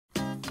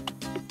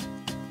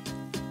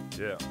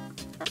Yeah.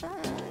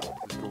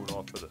 Just going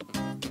off for the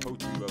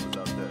poetry lovers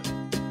out there.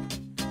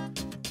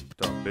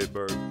 Talking big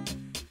bird,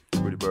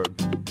 pretty bird,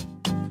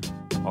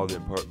 all the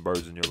important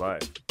birds in your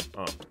life.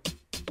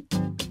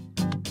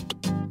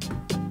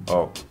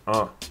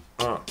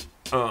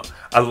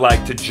 I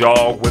like to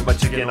jog with my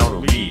chicken on a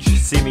leash.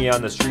 See me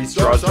on the streets,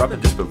 jaws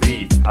dropping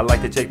disbelief. I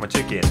like to take my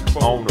chicken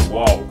on a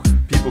walk.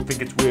 People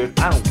think it's weird,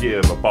 I don't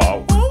give a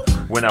ball.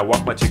 When I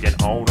walk my chicken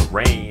on a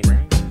rain,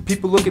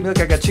 people look at me like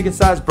I got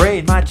chicken-sized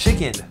brain. My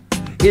chicken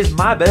is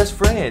my best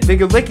friend,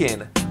 finger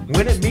licking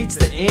when it meets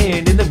the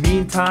end. In the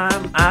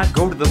meantime, I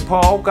go to the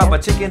park, got my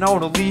chicken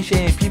on a leash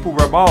and people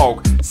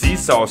remark.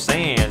 Seesaw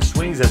sand,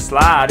 swings and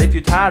slide. If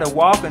you're tired of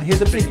walking,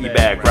 here's a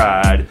piggyback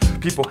ride.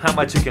 People have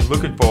my chicken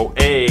looking for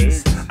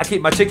eggs. I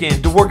keep my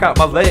chicken to work out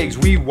my legs.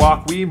 We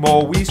walk, we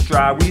mow, we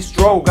strive, we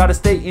stroll. Gotta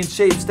stay in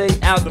shape, stay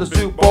out the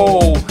Super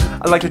Bowl.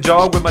 I like to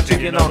jog with my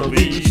chicken on a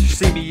leash.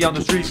 See me on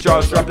the streets,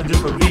 jaws dropping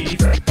disbelief.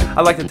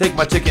 I like to take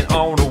my chicken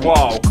on a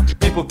walk.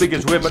 People think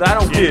it's weird, but I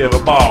don't give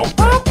a ball.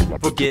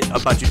 Forget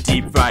about your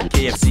deep fried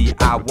KFC.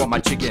 I want my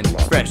chicken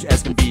fresh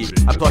as can be.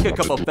 I pluck a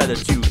couple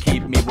feathers to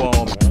keep me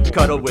warm.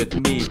 Cuddle with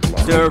me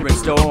during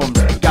storms.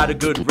 Got a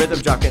good rhythm,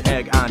 drop an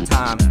egg on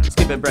time.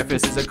 Skipping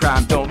breakfast is a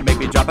crime, don't make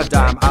me drop a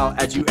dime. I'll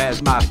add you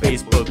as my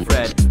Facebook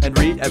friend and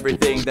read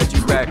everything that you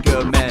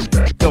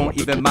recommend. Don't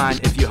even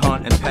mind if you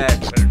hunt and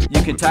peck.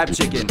 You can type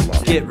chicken,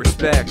 get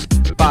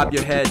respect. Bob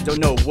your head, don't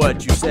know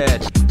what you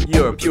said.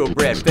 You're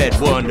purebred, fed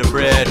Wonder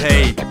Bread,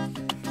 hey.